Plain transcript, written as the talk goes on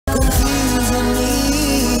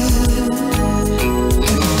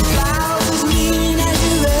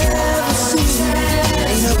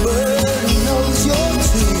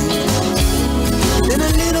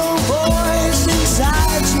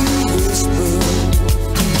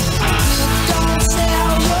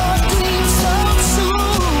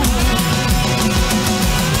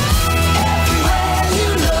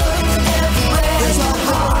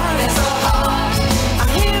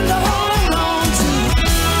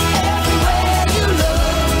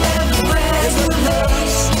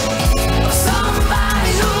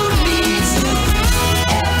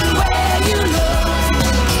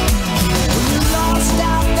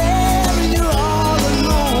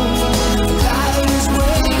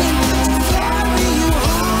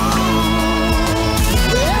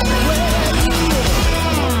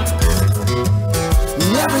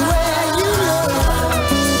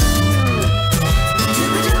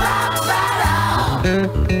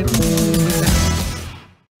What's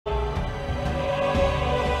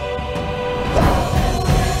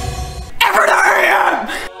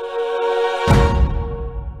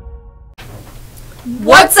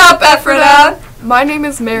up, Ephrata? My name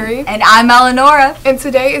is Mary. And I'm Eleonora. And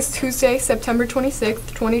today is Tuesday, September 26th,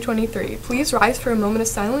 2023. Please rise for a moment of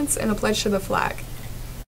silence and a pledge to the flag.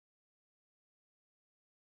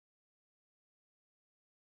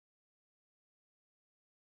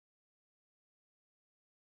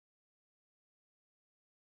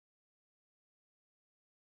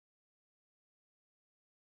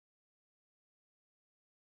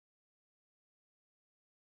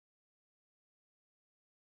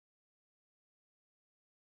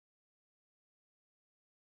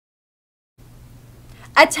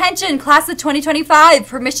 Attention, class of 2025!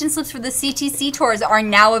 Permission slips for the CTC tours are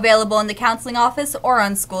now available in the counseling office or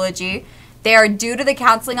on Schoology. They are due to the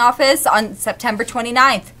counseling office on September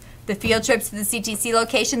 29th. The field trips to the CTC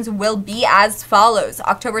locations will be as follows.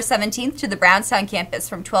 October 17th to the Brownstown campus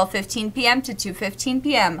from 12:15 p.m. to 2:15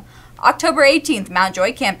 p.m. October 18th, Mount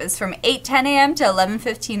Joy campus from 8:10 a.m. to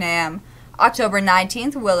 11:15 a.m. October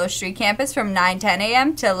 19th, Willow Street campus from 9:10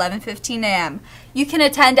 a.m. to 11:15 a.m. You can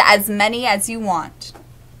attend as many as you want.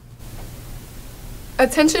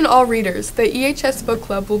 Attention all readers, the EHS Book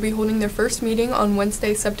Club will be holding their first meeting on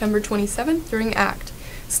Wednesday, September 27th during ACT.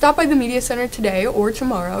 Stop by the Media Center today or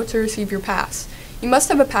tomorrow to receive your pass. You must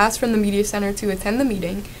have a pass from the Media Center to attend the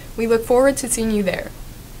meeting. We look forward to seeing you there.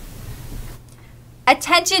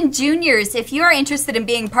 Attention juniors, if you are interested in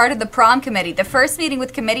being part of the prom committee, the first meeting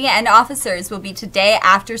with committee and officers will be today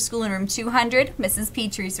after school in room 200, Mrs.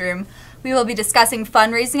 Petrie's room. We will be discussing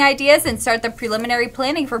fundraising ideas and start the preliminary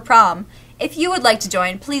planning for prom. If you would like to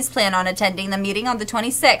join, please plan on attending the meeting on the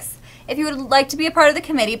 26th. If you would like to be a part of the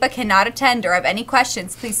committee but cannot attend or have any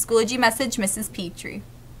questions, please Schoology message Mrs. Petrie.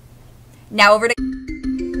 Now over to...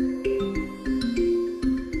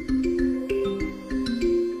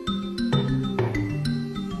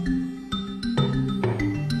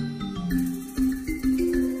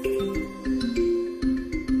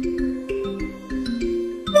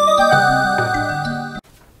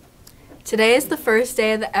 Today is the first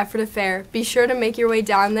day of the Ephrata Fair. Be sure to make your way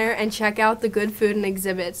down there and check out the good food and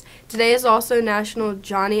exhibits. Today is also National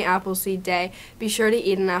Johnny Appleseed Day. Be sure to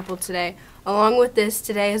eat an apple today. Along with this,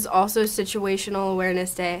 today is also Situational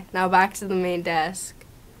Awareness Day. Now back to the main desk.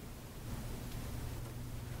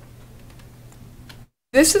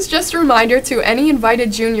 This is just a reminder to any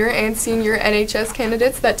invited junior and senior NHS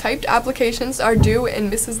candidates that typed applications are due in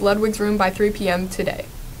Mrs. Ludwig's room by 3 p.m. today.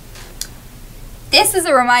 This is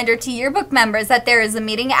a reminder to yearbook members that there is a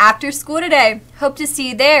meeting after school today. Hope to see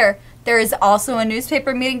you there. There is also a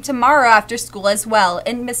newspaper meeting tomorrow after school as well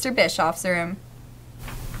in Mr. Bischoff's room.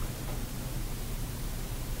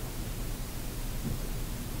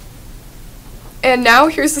 And now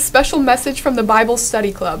here's a special message from the Bible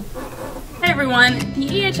Study Club. Hey everyone, the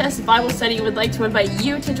EHS Bible Study would like to invite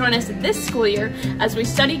you to join us this school year as we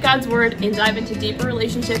study God's Word and dive into deeper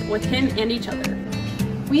relationship with Him and each other.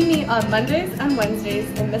 We meet on Mondays and Wednesdays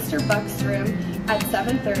in Mr. Buck's room at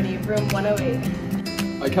 7:30, room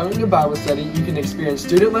 108. By coming to Bible study, you can experience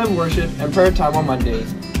student-led worship and prayer time on Mondays,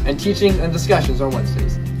 and teaching and discussions on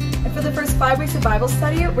Wednesdays. And for the first 5 weeks of Bible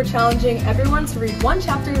study, we're challenging everyone to read one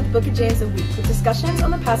chapter of the Book of James a week, with discussions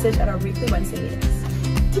on the passage at our weekly Wednesday meetings.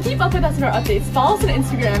 To keep up with us in our updates, follow us on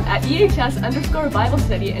Instagram at EHS_Bible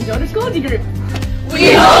Study and join our Schoology group.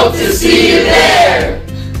 We hope to see you there!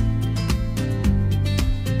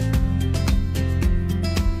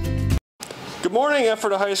 Good morning,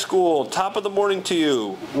 Ephrata High School. Top of the morning to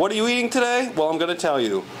you. What are you eating today? Well, I'm going to tell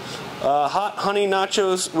you. Hot honey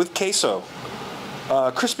nachos with queso.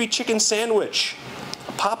 Crispy chicken sandwich.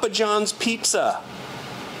 Papa John's pizza.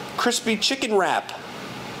 Crispy chicken wrap.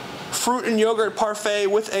 Fruit and yogurt parfait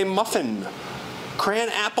with a muffin. Cran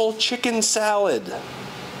apple chicken salad.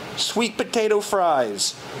 Sweet potato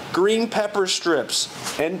fries. Green pepper strips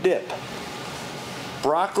and dip.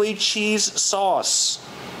 Broccoli cheese sauce.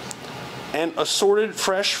 And assorted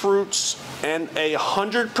fresh fruits, and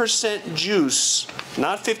 100% juice,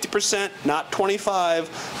 not 50%, not 25,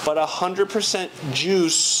 but 100%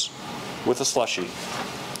 juice with a slushie.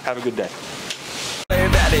 Have a good day.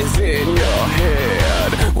 That is in your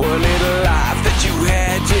head. One little life that you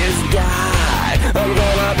had just died. I'm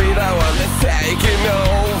gonna be the one that's taking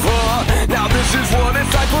over. Now this is what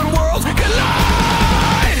it's like when worlds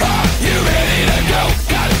collide. You ready to go?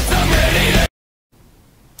 Got it, I'm ready to.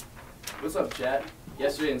 What's up, chat?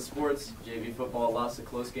 Yesterday in sports, JV football lost a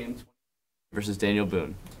close game versus Daniel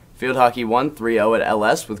Boone. Field hockey won 3-0 at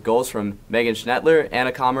LS with goals from Megan Schnettler,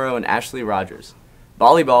 Anna Comero, and Ashley Rogers.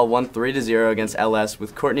 Volleyball won 3-0 against LS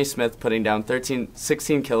with Courtney Smith putting down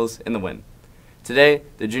 16 kills in the win. Today,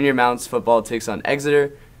 the junior mounts football takes on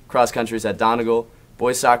Exeter, cross country is at Donegal,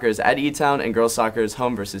 boys soccer is at E-Town, and girls soccer is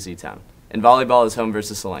home versus E-Town. And volleyball is home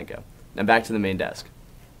versus Solanco. Now back to the main desk.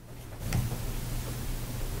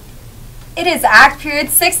 It is ACT period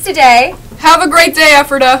 6 today. Have a great day,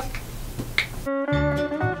 Ephrata.